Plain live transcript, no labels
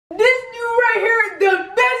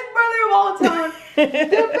The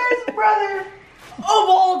best brother of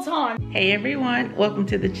all time. Hey everyone, welcome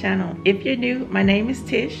to the channel. If you're new, my name is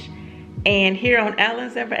Tish, and here on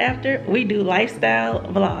Allen's Ever After, we do lifestyle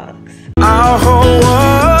vlogs. Our whole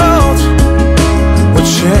world will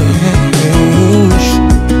change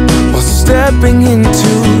while stepping into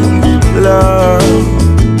love.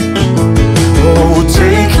 Oh,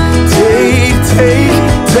 take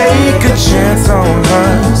a chance on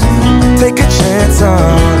us. Take a chance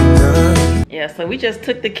on us. Yeah, so we just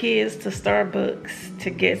took the kids to Starbucks to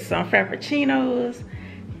get some frappuccinos,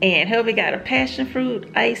 and Hubby got a passion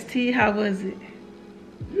fruit iced tea. How was it?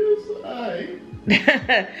 It's alright.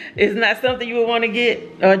 It's not something you would want to get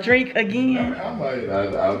or drink again. I might.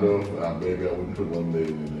 I don't know. Maybe I wouldn't put lemonade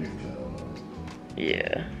in next time.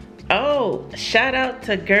 Yeah. Oh, shout out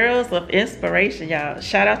to Girls of Inspiration, y'all.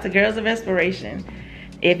 Shout out to Girls of Inspiration.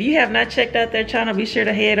 If you have not checked out their channel, be sure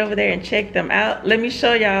to head over there and check them out. Let me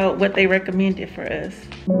show y'all what they recommended for us.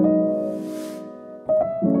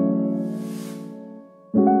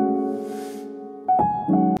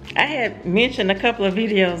 I had mentioned a couple of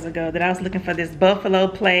videos ago that I was looking for this buffalo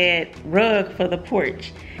plaid rug for the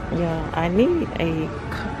porch. Yeah, I need a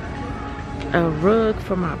rug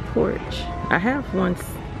for my porch. I have one,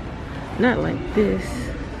 not like this.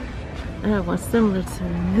 I have one similar to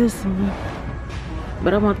this one,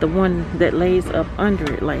 but I want the one that lays up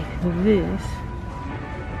under it like this.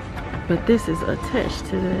 But this is attached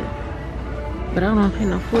to that. But I don't want to pay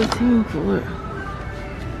no $14 for it.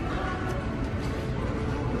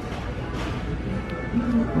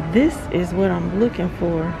 This is what I'm looking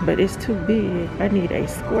for, but it's too big. I need a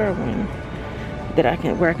square one that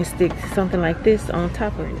where I can stick something like this on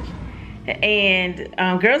top of it. And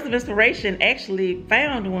Girls of Inspiration actually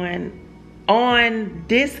found one on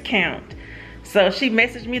discount. So she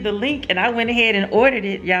messaged me the link and I went ahead and ordered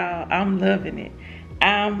it, y'all. I'm loving it.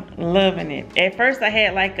 I'm loving it. At first I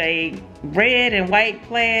had like a red and white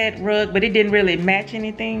plaid rug, but it didn't really match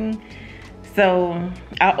anything. So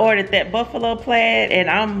I ordered that buffalo plaid and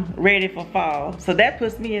I'm ready for fall. So that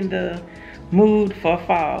puts me in the mood for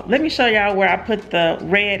fall. Let me show y'all where I put the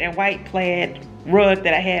red and white plaid rug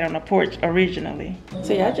that I had on the porch originally.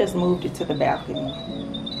 So yeah, I just moved it to the balcony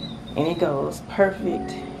and it goes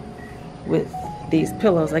perfect with these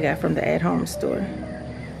pillows I got from the at-home store.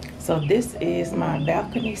 So this is my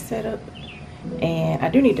balcony setup, and I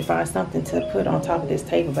do need to find something to put on top of this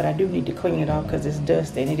table, but I do need to clean it off because it's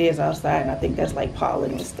dusty and it is outside, and I think that's like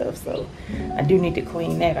pollen and stuff, so I do need to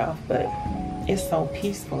clean that off. But it's so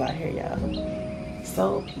peaceful out here, y'all.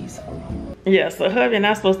 So peaceful. Yeah, so Hubby and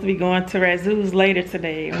I supposed to be going to Razoo's later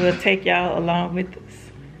today. We'll take y'all along with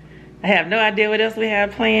us. I have no idea what else we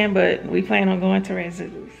have planned, but we plan on going to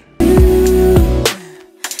Razoo's.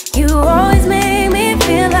 You always make me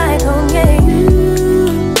feel like home, yeah.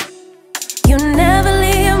 You never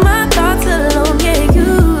leave my thoughts alone, yeah.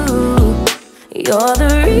 You're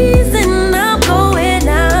the reason I'm going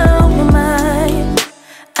out my mind.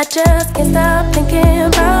 I just can't stop thinking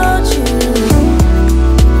about you.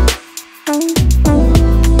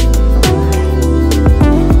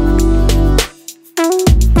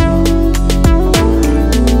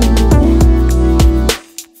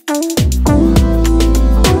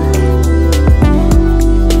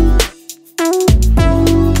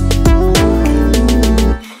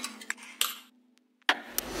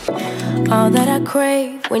 All that I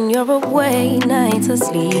crave when you're away, nights are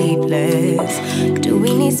sleepless. Do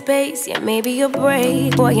we need space? Yeah, maybe a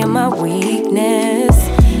break. Boy, you're my weakness.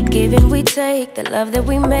 Give and we take, the love that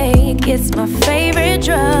we make, it's my favorite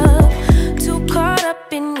drug. Too caught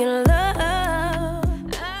up in your love.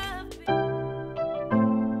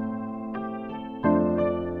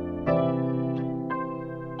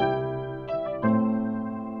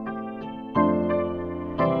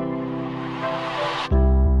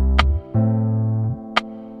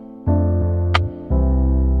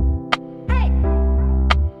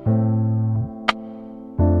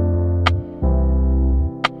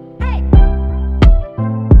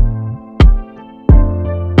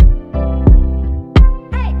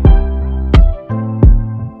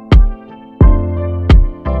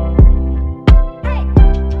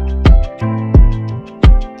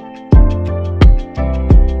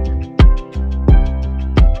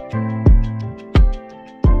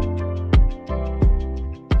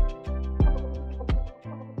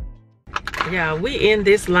 Yeah, we in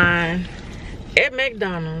this line at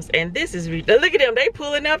McDonald's, and this is look at them, they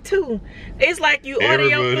pulling up too. It's like you order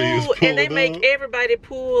your food and they make everybody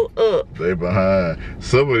pull up. They behind.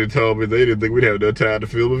 Somebody told me they didn't think we'd have enough time to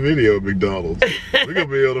film a video at McDonald's. We're gonna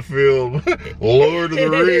be able to film Lord of the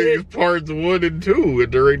Rings parts 1 and 2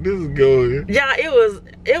 at the rate this is going. Yeah, it was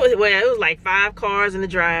like 5 cars in the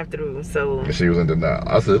drive-thru. So and she was in denial.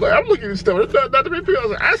 I said, like, I'm looking at stuff. It's not that many people. I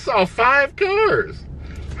was like, I saw 5 cars.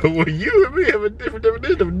 Well, you and me have a different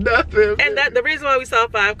definition of nothing. And the reason why we saw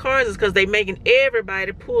 5 cars is because they making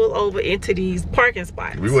everybody pull over into these parking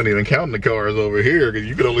spots. We wasn't even counting the cars over here because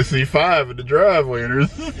you could only see 5 in the driveway.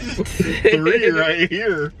 There's 3 right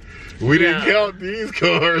here. We didn't count these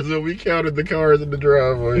cars, so we counted the cars in the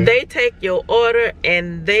driveway. They take your order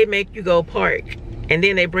and they make you go park, and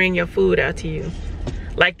then they bring your food out to you.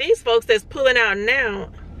 Like these folks that's pulling out now.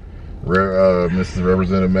 Mrs.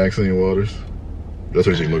 Representative Maxine Waters. That's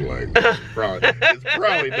what she looked like. It's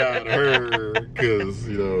probably not her, because,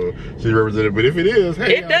 you know, she represented. But if it is,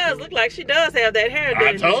 hey. It does look like she does have that hair.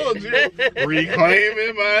 I told you.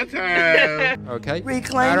 Reclaiming my time. Okay.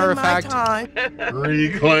 Reclaiming my time.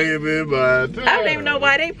 Reclaiming my time. I don't even know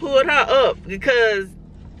why they pulled her up, because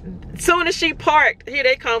soon as she parked, here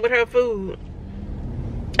they come with her food.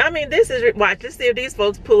 I mean, this is, watch, let's see if these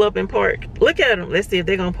folks pull up and park. Look at them. Let's see if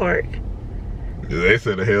they're going to park. They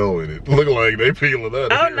said the hell with it. Look like they peeling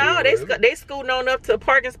out. Oh no, they scooting on up to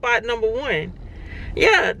parking spot number 1.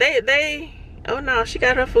 Yeah, they. Oh no, she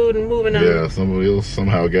got her food and moving on. Yeah, somebody else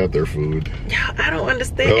somehow got their food. Yeah, I don't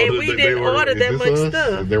understand. And we didn't order that much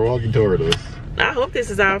stuff. They're walking toward us. I hope this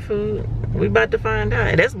is our food. We about to find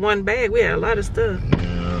out. That's 1 bag. We had a lot of stuff. Yeah,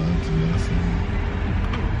 that's messy.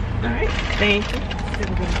 All right, thank you.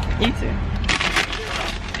 You too.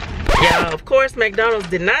 Yeah, of course, McDonald's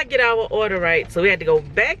did not get our order right, so we had to go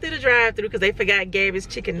back to the drive-thru because they forgot Gabby's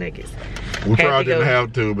chicken nuggets. We probably didn't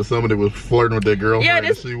have to, but somebody was flirting with their girlfriend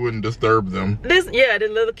and she wouldn't disturb them. The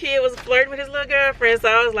little kid was flirting with his little girlfriend, so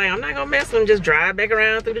I was like, I'm not gonna mess with him, just drive back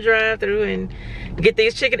around through the drive-thru and get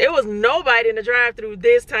these chicken. It was nobody in the drive-thru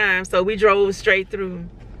this time, so we drove straight through.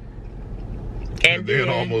 And then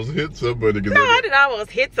almost hit somebody. No, I didn't almost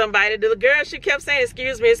hit somebody. The girl, she kept saying,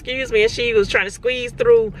 excuse me, and she was trying to squeeze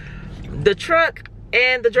through the truck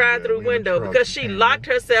and the drive-through window because she locked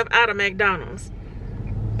herself out of McDonald's.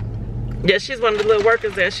 Yeah, she's one of the little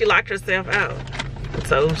workers there. She locked herself out,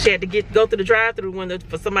 so she had to go through the drive-through window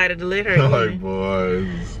for somebody to let her in. Like,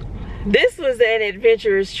 boys, this was an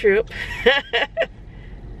adventurous trip.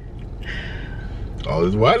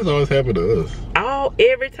 Why does it always happen to us?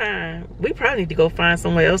 Every time. We probably need to go find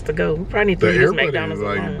somewhere else to go. We probably need to use McDonald's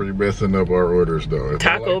alone. Like messing up our orders though.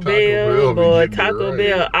 Taco Bell, boy, Taco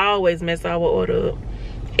Bell always mess our order up.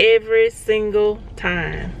 Every single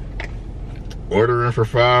time. Ordering for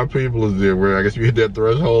 5 people is there where I guess you hit that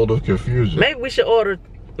threshold of confusion. Maybe we should order,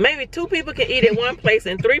 maybe 2 people can eat at one place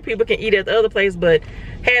and 3 people can eat at the other place, but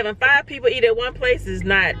having 5 people eat at one place is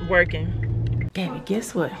not working. Gabby,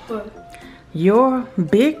 guess what? What? Your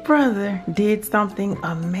big brother did something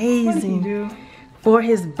amazing. What did he do? For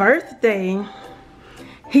his birthday.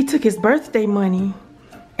 He took his birthday money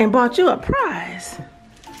and bought you a prize.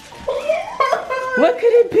 What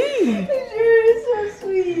could it be? You're so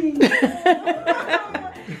sweet. I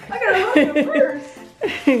gotta hug him first.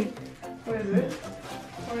 What is it?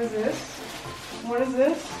 What is this? What is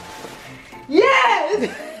this?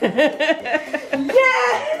 Yes!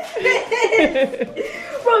 Yes!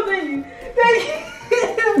 Bro, thank you. Thank you.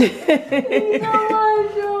 Thank you so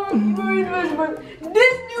much, very much. But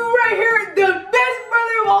this dude right here, the best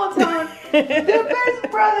brother of all time. The best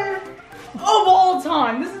brother of all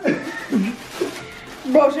time. This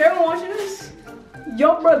is bro, should everyone watching this?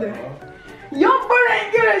 Your brother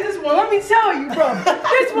ain't good as this one. Let me tell you, bro.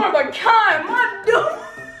 This one of a kind, my dude.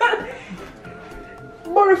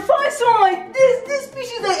 Bro, to find someone like this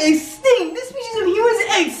species is extinct. This species of humans is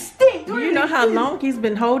extinct. Do you know how long he's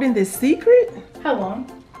been holding this secret? How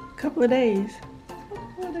long? A couple of days.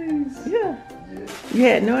 Couple of days. Yeah. You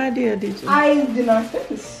had no idea, did you? I did not expect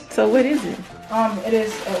this. So what is it? It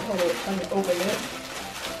is, hold on, let me open it.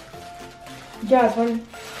 Guys,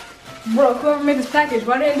 bro, whoever made this package,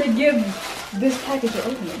 why didn't they give this package to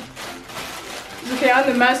open it? Okay, I'm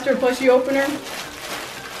the master plushie opener.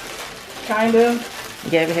 Kinda.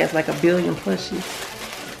 Gabby has like 1 billion plushies.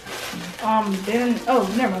 Then, oh,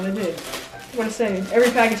 never mind, I did. What to say? Every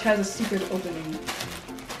package has a secret opening.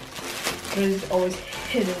 But it's always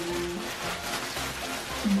hidden.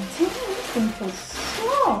 Damn, this thing feels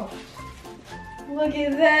soft. Look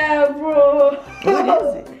at that, bro. What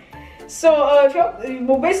is it? So,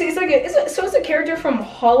 well, basically, it's a character from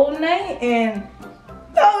Hollow Knight, and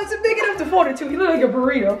oh, it's big enough to fold it too. He looks like a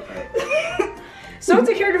burrito. So it's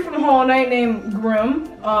a character from Hollow Knight named Grim.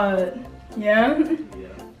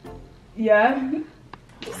 Yeah.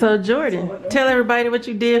 So Jordan, tell everybody what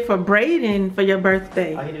you did for Braden for your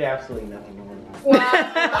birthday. He did absolutely nothing.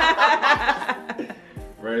 Wow.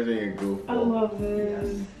 Braden's being a goofball. I love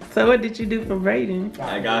this. So what did you do for Braden?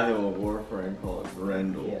 I got him a Warframe called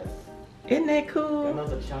Grendel. Yes. Isn't that cool? That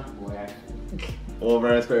was a chunk boy, actually. One of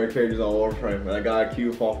Braden's favorite characters on Warframe, and I got a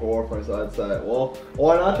cube off for Warframe, so I decided, well,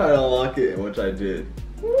 why not try to unlock it, which I did.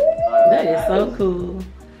 That is so cool.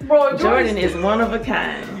 Bro, Jordan is one of a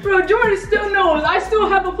kind. Bro, Jordan still knows. I still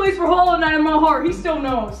have a place for Hollow Knight in my heart. He still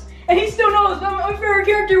knows. And he still knows that my favorite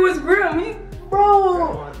character was Grim.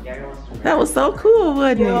 Bro. That was so cool,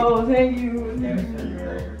 wasn't Yo, thank you. it?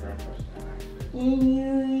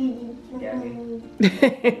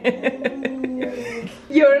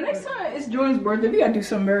 Yo, the next time it's Jordan's birthday, we gotta do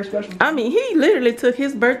something very special. I mean, he literally took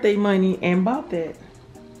his birthday money and bought that.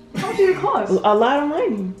 How much did it cost? A lot of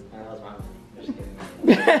money. That was my money. Just kidding.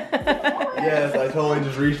 Yes, I totally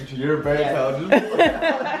just reached into your bank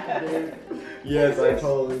account. Yes, I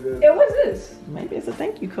totally did. Yeah, what's this? Maybe it's a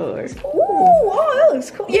thank you card. Ooh, oh, that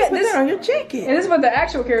looks cool. Yeah, Put this that on your jacket. and this is what the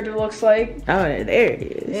actual character looks like. Oh, there it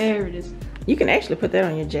is. There it is. You can actually put that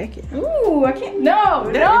on your jacket. Ooh, I can't. No,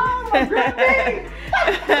 my gripping.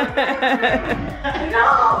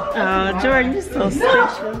 No. Oh, Jordan, you're so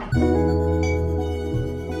special.